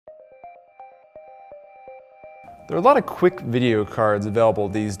There are a lot of quick video cards available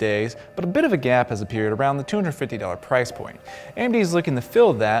these days, but a bit of a gap has appeared around the $250 price point. AMD is looking to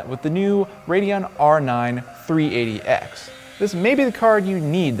fill that with the new Radeon R9 380X. This may be the card you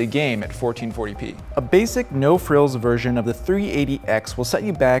need to game at 1440p. A basic no-frills version of the 380X will set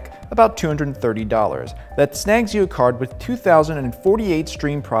you back about $230. That snags you a card with 2048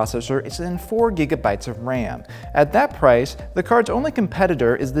 stream processor and 4 GB of RAM. At that price, the card's only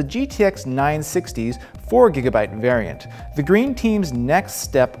competitor is the GTX 960's 4 GB variant. The green team's next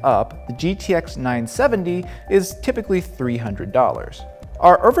step up, the GTX 970, is typically $300.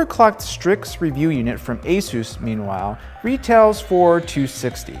 Our overclocked Strix review unit from Asus, meanwhile, retails for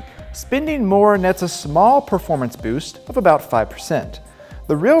 $260. Spending more nets a small performance boost of about 5%.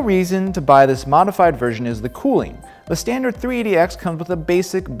 The real reason to buy this modified version is the cooling. The standard 380X comes with a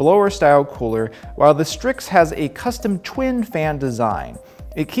basic blower-style cooler, while the Strix has a custom twin fan design.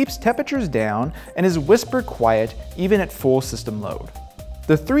 It keeps temperatures down and is whisper quiet even at full system load.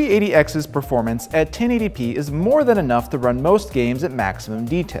 The 380X's performance at 1080p is more than enough to run most games at maximum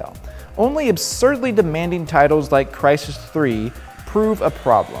detail. Only absurdly demanding titles like Crysis 3 prove a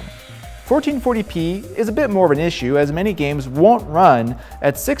problem. 1440p is a bit more of an issue, as many games won't run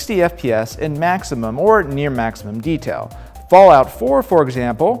at 60 FPS in maximum or near maximum detail. Fallout 4, for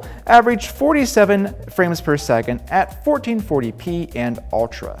example, averaged 47 frames per second at 1440p and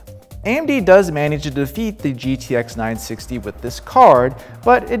Ultra. AMD does manage to defeat the GTX 960 with this card,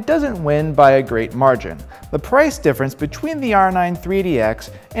 but it doesn't win by a great margin. The price difference between the R9 380X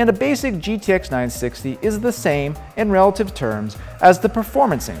and a basic GTX 960 is the same in relative terms as the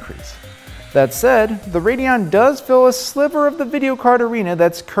performance increase. That said, the Radeon does fill a sliver of the video card arena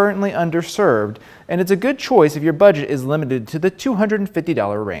that's currently underserved, and it's a good choice if your budget is limited to the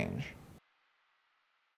 $250 range.